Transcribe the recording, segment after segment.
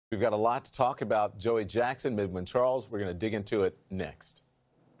We've got a lot to talk about. Joey Jackson, Midwin Charles. We're going to dig into it next.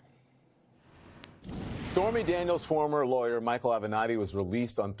 Stormy Daniels' former lawyer, Michael Avenatti, was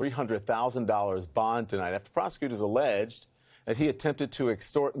released on $300,000 bond tonight after prosecutors alleged that he attempted to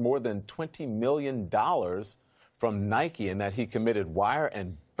extort more than $20 million from Nike and that he committed wire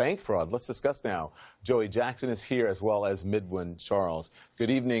and bank fraud. Let's discuss now. Joey Jackson is here, as well as Midwin Charles.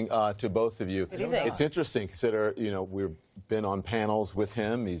 Good evening to both of you. Good evening. It's interesting. Consider, we've been on panels with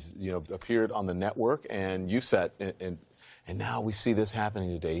him. He's, appeared on the network, and you sat and now we see this happening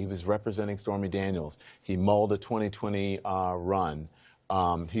today. He was representing Stormy Daniels. He mulled a 2020 run.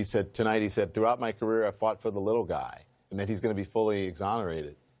 He said tonight, throughout my career, I fought for the little guy, and that he's going to be fully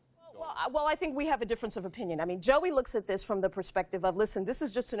exonerated. Well, I think we have a difference of opinion. I mean, Joey looks at this from the perspective of, listen, this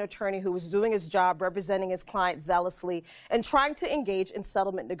is just an attorney who was doing his job, representing his client zealously, and trying to engage in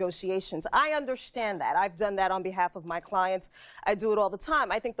settlement negotiations. I understand that. I've done that on behalf of my clients. I do it all the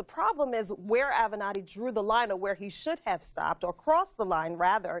time. I think the problem is where Avenatti drew the line, or where he should have stopped, or crossed the line,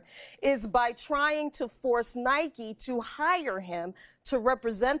 rather, is by trying to force Nike to hire him to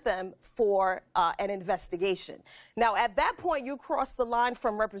represent them for an investigation. Now, at that point, you cross the line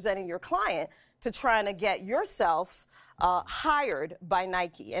from representing your client to trying to get yourself hired by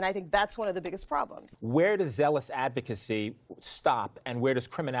Nike. And I think that's one of the biggest problems. Where does zealous advocacy stop, and where does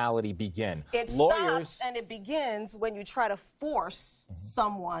criminality begin? It stops and it begins when you try to force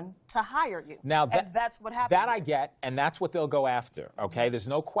someone to hire you. Now, and that's what happens. That I get, and that's what they'll go after, okay? There's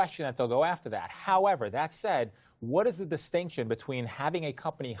no question that they'll go after that. However, that said, what is the distinction between having a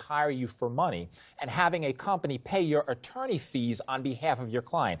company hire you for money and having a company pay your attorney fees on behalf of your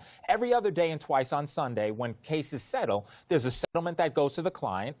client? Every other day and twice on Sunday, when cases settle, there's a settlement that goes to the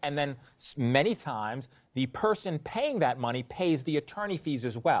client, and then many times the person paying that money pays the attorney fees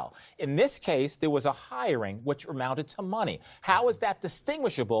as well. In this case, there was a hiring which amounted to money. How is that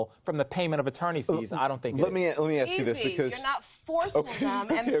distinguishable from the payment of attorney fees? I don't think let me ask you this, because you're not forcing them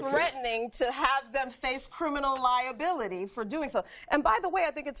and threatening to have them face criminal liability for doing so. And by the way,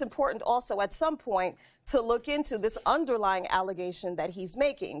 I think it's important also at some point to look into this underlying allegation that he's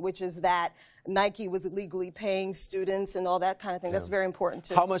making, which is that Nike was illegally paying students and all that kind of thing. That's very important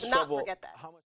to not forget that.